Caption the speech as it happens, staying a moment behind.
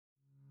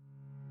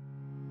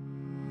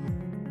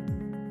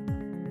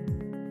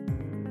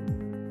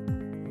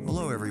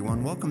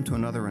everyone. Welcome to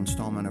another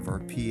installment of our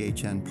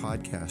PHN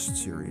podcast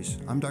series.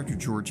 I'm Dr.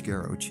 George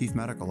Garrow, Chief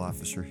Medical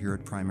Officer here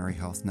at Primary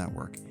Health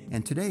Network.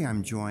 And today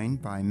I'm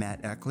joined by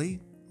Matt Eckley,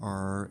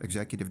 our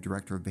Executive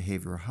Director of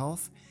Behavioral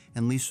Health,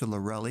 and Lisa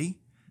Lorelli,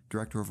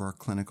 Director of our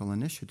Clinical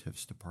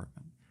Initiatives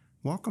Department.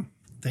 Welcome.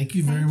 Thank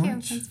you very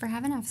much. Thanks for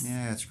having us.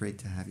 Yeah, it's great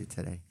to have you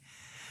today.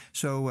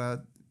 So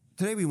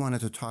today we wanted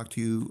to talk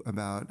to you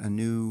about a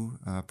new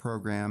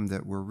program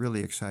that we're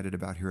really excited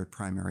about here at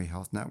Primary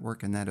Health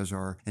Network, and that is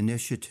our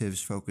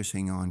initiatives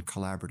focusing on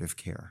collaborative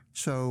care.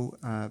 So,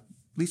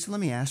 Lisa, let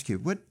me ask you,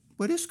 what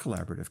is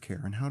collaborative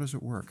care and how does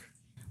it work?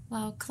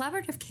 Well,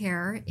 collaborative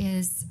care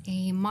is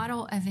a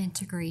model of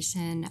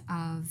integration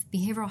of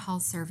behavioral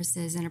health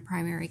services in a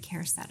primary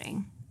care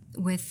setting.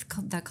 With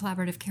the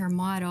collaborative care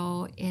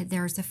model,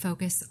 there's a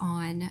focus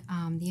on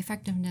the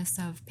effectiveness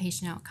of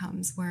patient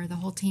outcomes, where the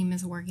whole team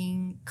is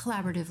working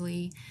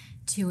collaboratively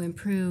to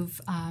improve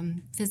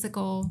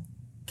physical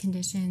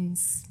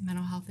conditions,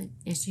 mental health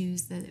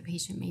issues that the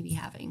patient may be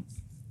having.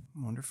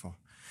 Wonderful.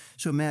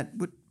 So, Matt,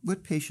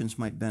 what patients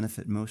might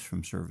benefit most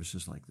from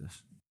services like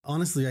this?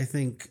 Honestly, I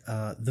think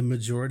the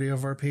majority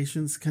of our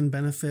patients can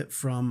benefit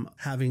from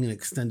having an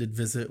extended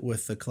visit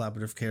with a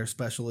collaborative care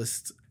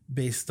specialist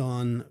based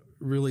on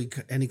really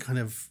any kind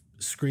of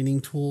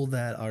screening tool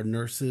that our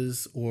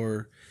nurses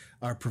or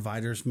our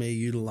providers may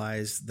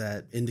utilize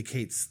that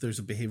indicates there's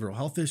a behavioral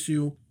health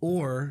issue,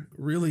 or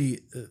really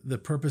the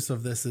purpose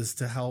of this is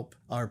to help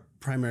our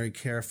primary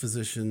care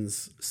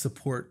physicians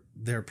support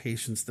their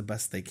patients the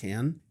best they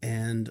can.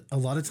 And a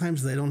lot of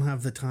times they don't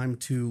have the time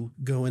to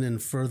go in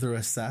and further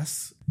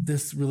assess.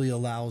 This really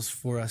allows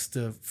for us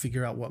to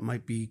figure out what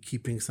might be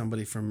keeping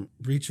somebody from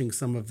reaching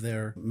some of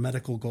their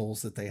medical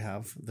goals that they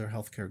have, their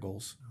healthcare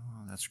goals.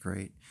 That's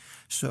great.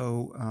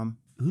 So,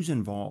 who's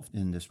involved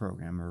in this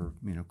program, or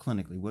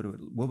clinically,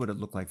 what would it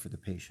look like for the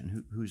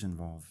patient? Who's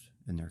involved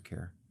in their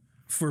care?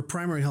 For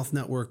Primary Health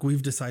Network,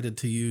 we've decided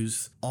to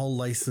use all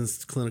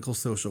licensed clinical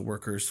social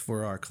workers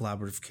for our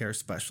collaborative care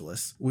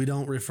specialists. We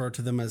don't refer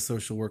to them as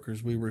social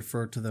workers. We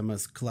refer to them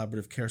as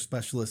collaborative care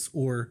specialists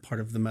or part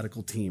of the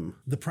medical team.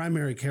 The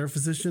primary care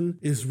physician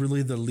is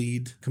really the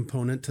lead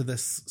component to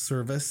this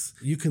service.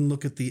 You can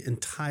look at the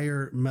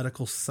entire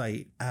medical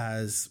site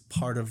as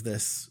part of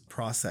this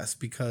process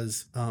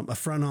because a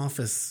front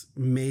office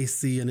may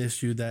see an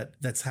issue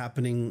that's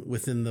happening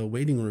within the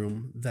waiting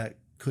room that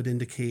could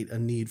indicate a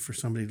need for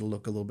somebody to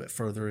look a little bit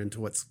further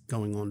into what's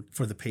going on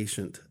for the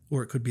patient.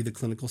 Or it could be the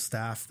clinical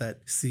staff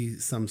that see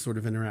some sort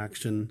of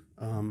interaction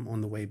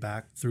on the way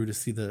back through to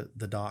see the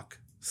doc.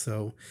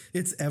 So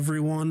it's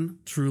everyone,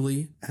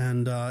 truly,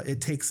 and it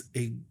takes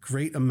a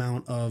great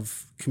amount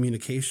of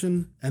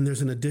communication. And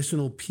there's an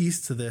additional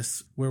piece to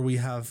this where we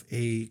have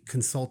a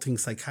consulting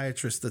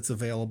psychiatrist that's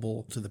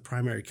available to the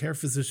primary care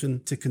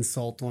physician to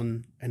consult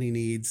on any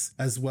needs,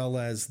 as well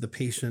as the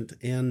patient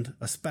and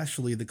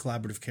especially the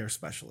collaborative care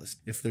specialist.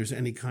 If there's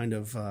any kind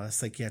of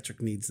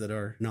psychiatric needs that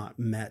are not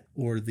met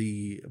or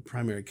the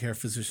primary care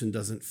physician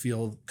doesn't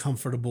feel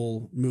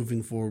comfortable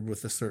moving forward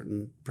with a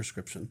certain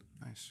prescription.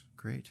 Nice.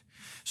 Great.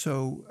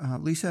 So,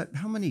 Lisa,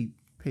 how many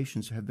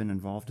patients have been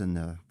involved in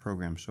the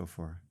program so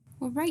far?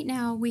 Well, right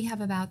now we have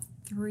about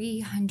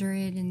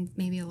 300 and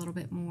maybe a little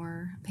bit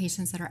more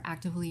patients that are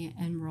actively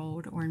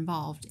enrolled or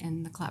involved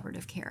in the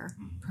collaborative care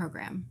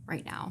program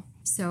right now.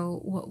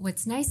 So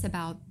what's nice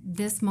about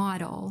this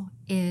model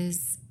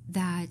is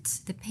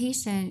that the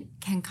patient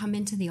can come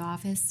into the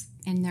office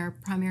in their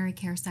primary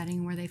care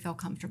setting where they feel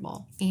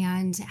comfortable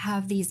and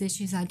have these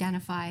issues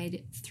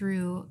identified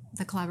through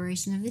the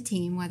collaboration of the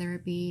team, whether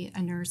it be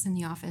a nurse in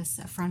the office,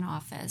 a front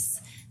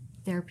office,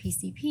 their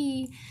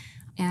PCP,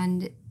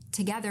 and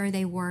together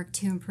they work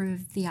to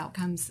improve the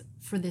outcomes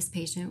for this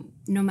patient,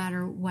 no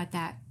matter what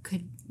that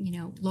could,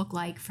 look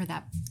like for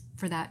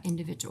that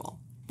individual.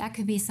 That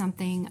could be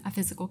something, a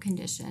physical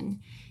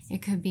condition.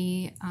 It could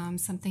be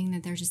something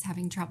that they're just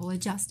having trouble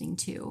adjusting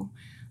to.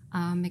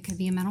 It could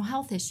be a mental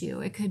health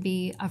issue. It could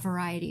be a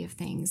variety of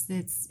things.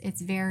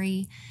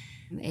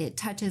 It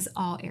touches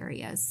all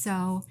areas.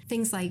 So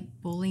things like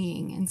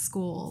bullying in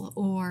school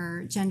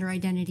or gender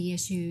identity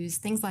issues,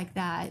 things like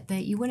that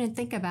you wouldn't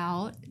think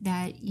about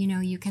that,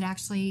 you could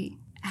actually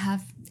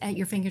have at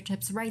your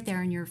fingertips right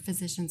there in your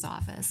physician's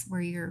office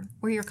where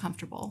you're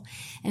comfortable.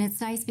 And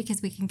it's nice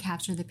because we can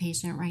capture the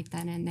patient right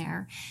then and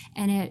there.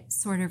 And it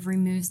sort of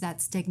removes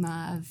that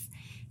stigma of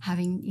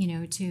having,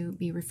 to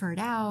be referred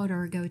out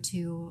or go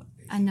to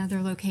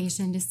another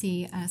location to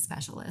see a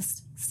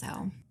specialist.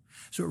 So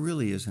it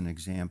really is an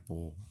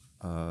example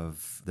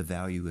of the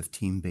value of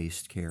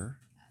team-based care,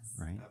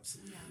 right?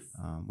 Absolutely.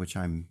 Which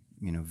I'm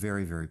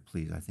very, very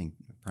pleased. I think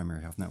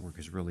Primary Health Network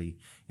has really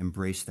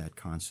embraced that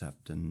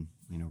concept and,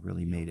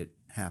 really made it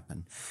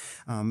happen.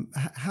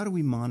 How do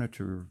we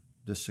monitor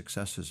the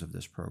successes of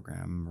this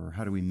program, or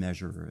how do we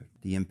measure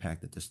the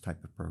impact that this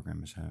type of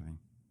program is having?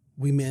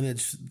 We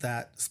manage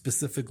that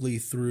specifically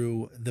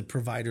through the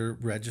provider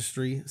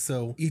registry.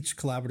 So each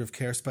collaborative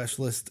care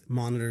specialist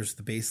monitors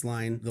the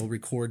baseline. They'll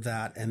record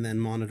that and then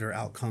monitor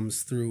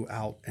outcomes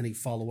throughout any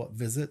follow-up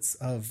visits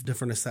of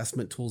different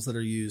assessment tools that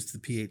are used, the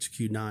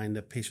PHQ-9,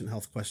 the Patient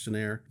Health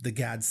Questionnaire. The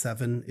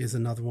GAD-7 is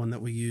another one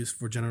that we use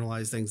for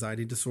generalized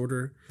anxiety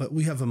disorder. But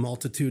we have a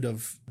multitude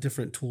of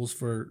different tools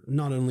for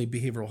not only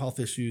behavioral health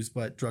issues,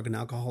 but drug and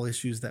alcohol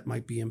issues that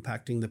might be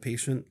impacting the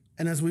patient.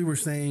 And as we were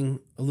saying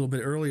a little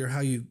bit earlier, how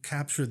you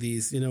capture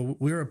these,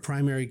 we're a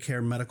primary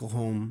care medical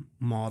home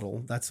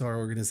model. That's our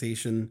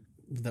organization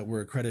that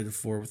we're accredited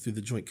for through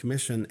the Joint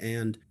Commission.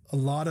 And a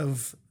lot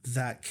of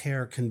that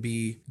care can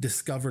be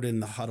discovered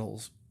in the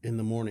huddles in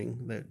the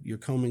morning that you're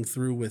combing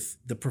through with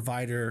the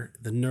provider,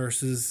 the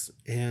nurses,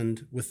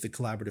 and with the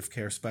collaborative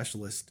care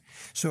specialist.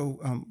 So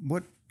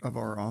what of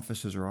our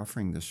offices are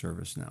offering this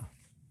service now?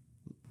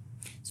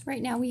 So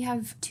right now we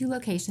have 2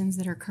 locations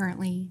that are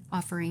currently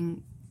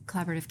offering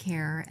collaborative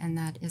care, and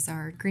that is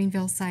our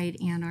Greenville site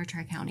and our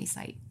Tri-County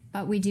site.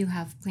 But we do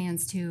have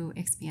plans to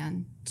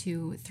expand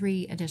to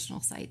 3 additional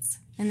sites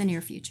in the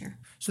near future.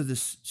 So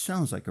this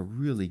sounds like a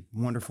really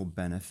wonderful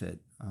benefit,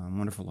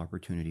 wonderful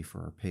opportunity for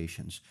our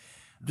patients.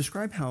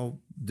 Describe how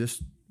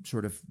this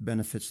sort of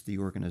benefits the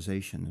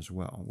organization as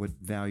well. What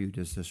value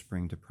does this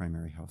bring to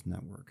Primary Health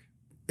Network?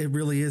 It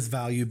really is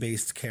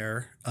value-based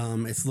care.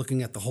 It's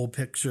looking at the whole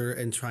picture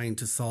and trying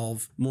to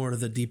solve more of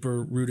the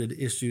deeper rooted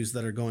issues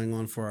that are going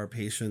on for our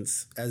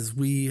patients. As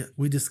we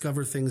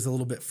discover things a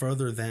little bit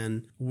further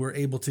than we're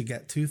able to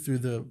get to through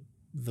the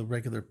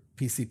regular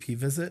PCP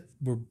visit,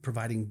 we're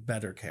providing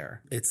better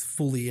care. It's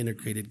fully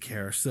integrated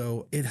care.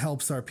 So it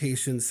helps our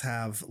patients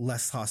have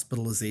less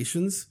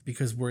hospitalizations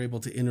because we're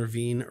able to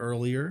intervene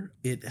earlier.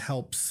 It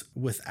helps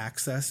with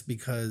access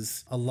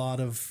because a lot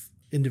of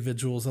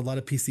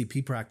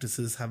PCP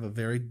practices have a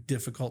very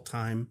difficult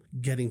time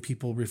getting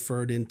people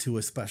referred into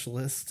a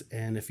specialist.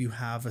 And if you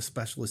have a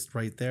specialist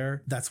right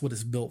there, that's what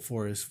it's built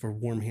for, is for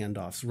warm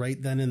handoffs.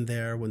 Right then and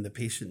there, when the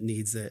patient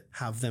needs it,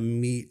 have them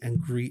meet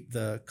and greet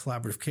the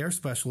collaborative care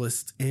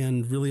specialist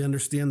and really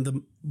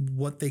understand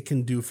what they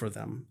can do for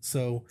them.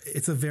 So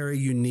it's a very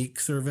unique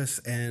service.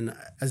 And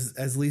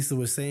as Lisa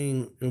was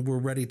saying, we're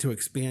ready to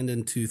expand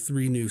into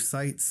 3 new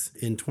sites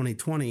in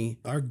 2020.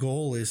 Our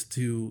goal is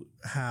to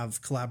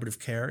have collaborative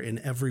care in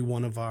every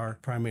one of our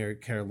primary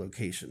care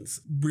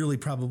locations. Really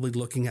probably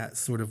looking at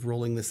sort of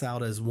rolling this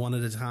out as one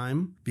at a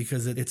time,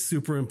 because it's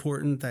super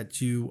important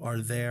that you are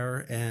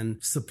there and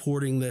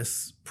supporting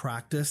this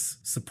practice,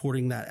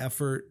 supporting that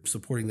effort,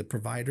 supporting the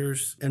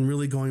providers, and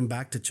really going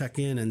back to check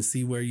in and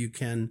see where you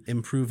can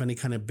improve any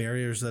kind of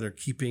barriers that are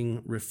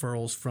keeping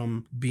referrals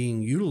from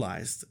being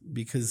utilized,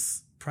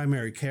 because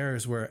primary care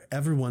is where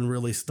everyone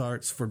really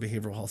starts for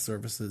behavioral health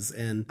services.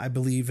 And I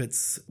believe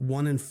it's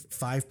 1 in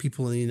 5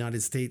 people in the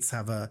United States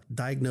have a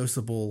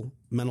diagnosable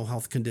mental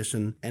health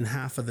condition, and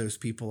half of those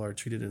people are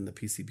treated in the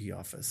PCP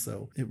office.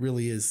 So it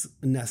really is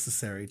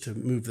necessary to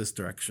move this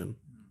direction.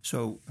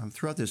 So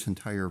throughout this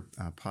entire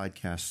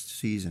podcast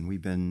season,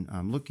 we've been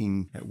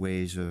looking at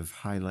ways of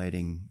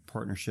highlighting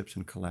partnerships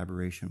and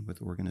collaboration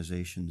with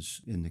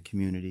organizations in the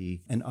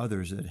community and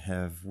others that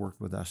have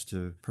worked with us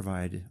to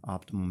provide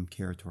optimum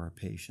care to our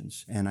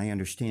patients. And I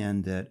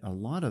understand that a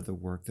lot of the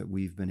work that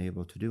we've been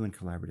able to do in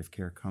collaborative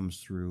care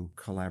comes through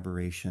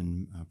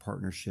collaboration,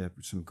 partnership,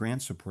 some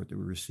grant support that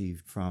we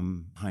received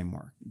from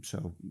Highmark.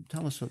 So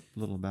tell us a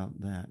little about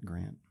that,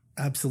 Grant.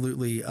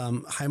 Absolutely.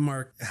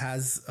 Highmark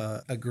has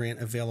a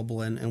grant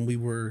available, and we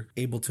were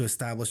able to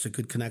establish a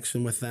good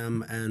connection with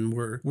them, and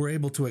we're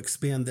able to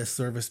expand this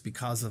service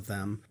because of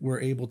them. We're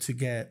able to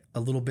get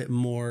a little bit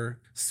more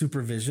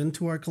supervision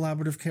to our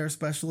collaborative care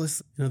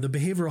specialists. The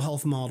behavioral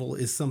health model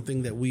is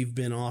something that we've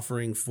been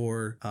offering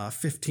for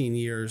 15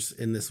 years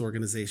in this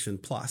organization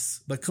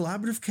plus. But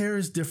collaborative care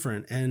is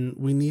different, and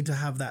we need to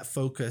have that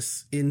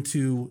focus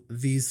into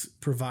these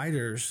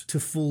providers to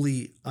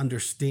fully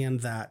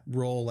understand that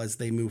role as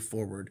they move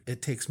forward.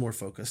 It takes more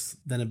focus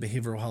than a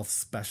behavioral health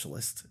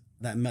specialist.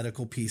 That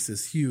medical piece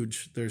is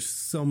huge. There's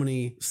so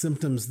many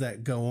symptoms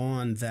that go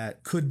on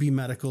that could be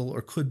medical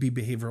or could be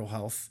behavioral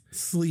health.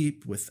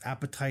 Sleep, with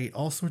appetite,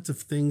 all sorts of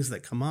things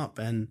that come up.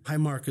 And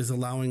Highmark is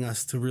allowing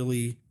us to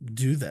really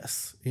do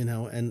this,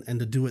 and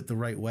to do it the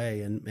right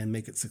way and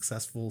make it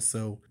successful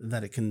so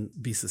that it can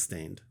be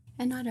sustained.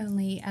 And not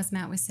only, as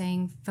Matt was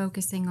saying,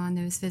 focusing on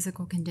those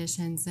physical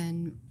conditions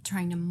and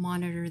trying to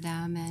monitor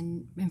them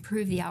and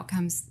improve the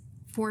outcomes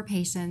for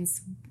patients,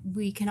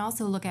 we can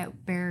also look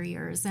at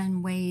barriers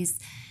and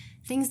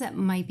things that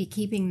might be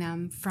keeping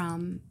them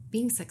from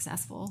being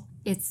successful.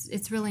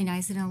 It's really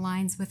nice. It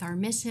aligns with our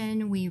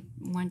mission. We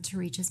want to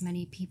reach as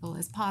many people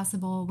as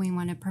possible. We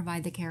want to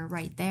provide the care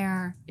right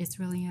there. It's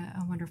really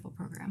a wonderful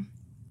program.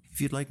 If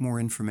you'd like more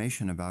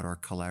information about our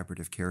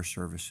collaborative care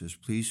services,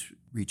 please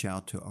reach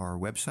out to our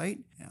website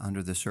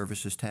under the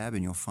Services tab,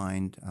 and you'll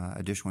find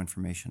additional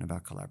information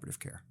about collaborative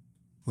care.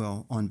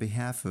 Well, on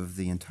behalf of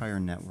the entire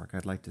network,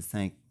 I'd like to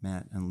thank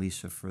Matt and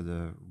Lisa for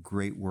the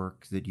great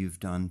work that you've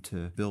done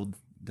to build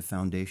the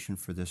foundation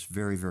for this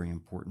very, very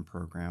important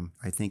program.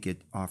 I think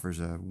it offers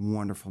a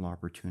wonderful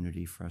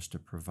opportunity for us to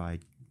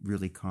provide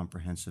really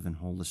comprehensive and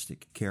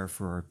holistic care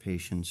for our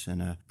patients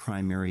in a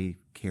primary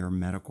care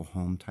medical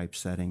home type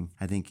setting.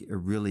 I think it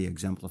really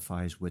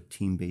exemplifies what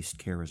team-based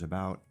care is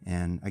about.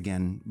 And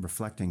again,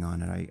 reflecting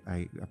on it,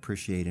 I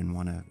appreciate and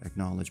want to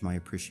acknowledge my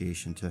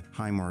appreciation to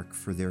Highmark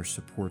for their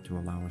support to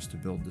allow us to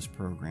build this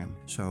program.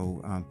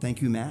 So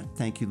thank you, Matt.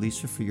 Thank you,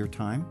 Lisa, for your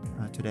time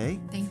today.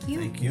 Thank you.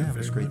 Thank you. Yeah, it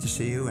was great to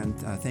see you. And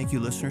thank you,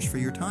 listeners, for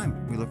your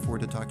time. We look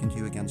forward to talking to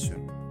you again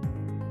soon.